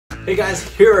Hey guys,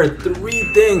 here are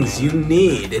 3 things you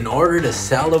need in order to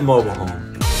sell a mobile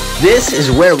home. This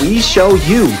is where we show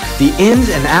you the ins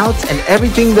and outs and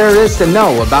everything there is to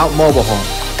know about mobile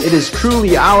homes. It is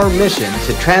truly our mission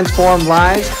to transform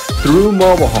lives through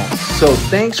mobile homes. So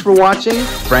thanks for watching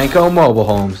Franco Mobile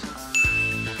Homes.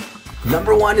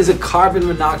 Number 1 is a carbon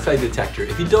monoxide detector.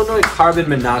 If you don't know what carbon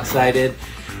monoxide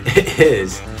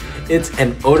is, it's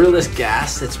an odorless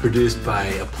gas that's produced by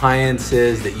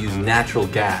appliances that use natural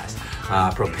gas,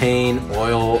 propane,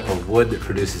 oil, or wood that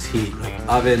produces heat, like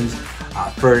ovens,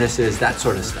 furnaces, that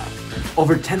sort of stuff.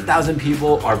 Over 10,000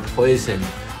 people are poisoned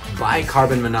by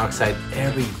carbon monoxide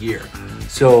every year.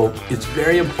 So it's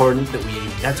very important that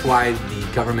that's why the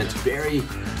government's very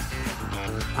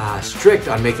strict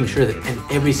on making sure that in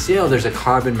every sale there's a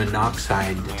carbon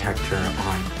monoxide detector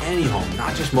on any home,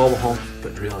 not just mobile home,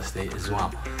 but real estate as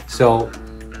well. So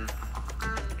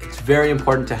it's very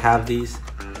important to have these.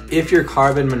 If your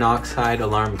carbon monoxide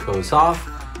alarm goes off,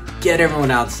 get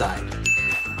everyone outside.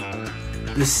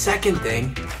 The second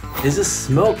thing is a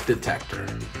smoke detector.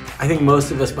 I think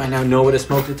most of us by now know what a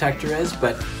smoke detector is,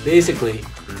 but basically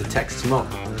it detects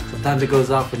smoke. Sometimes it goes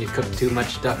off when you cook too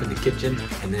much stuff in the kitchen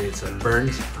and then it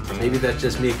burns, or maybe that's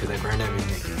just me because I burned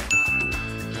everything.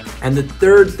 And the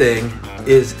third thing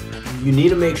is you need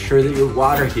to make sure that your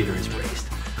water heater is braced.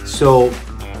 So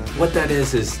what that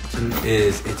is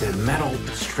it's a metal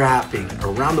strapping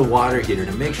around the water heater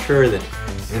to make sure that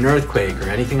in an earthquake or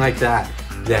anything like that,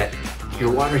 that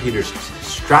your water heater is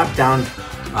strapped down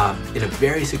in a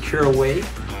very secure way,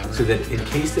 so that in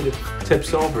case that it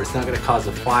tips over, it's not going to cause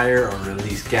a fire or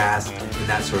release gas and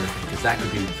that sort of thing, because that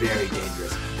could be very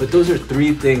dangerous. But those are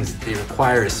 3 things that they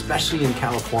require, especially in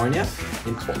California,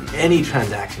 in any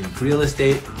transaction of real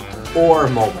estate or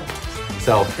mobile.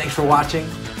 So thanks for watching.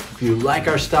 If you like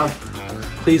our stuff,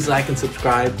 please like and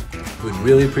subscribe. We'd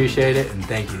really appreciate it, and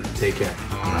thank you. Take care.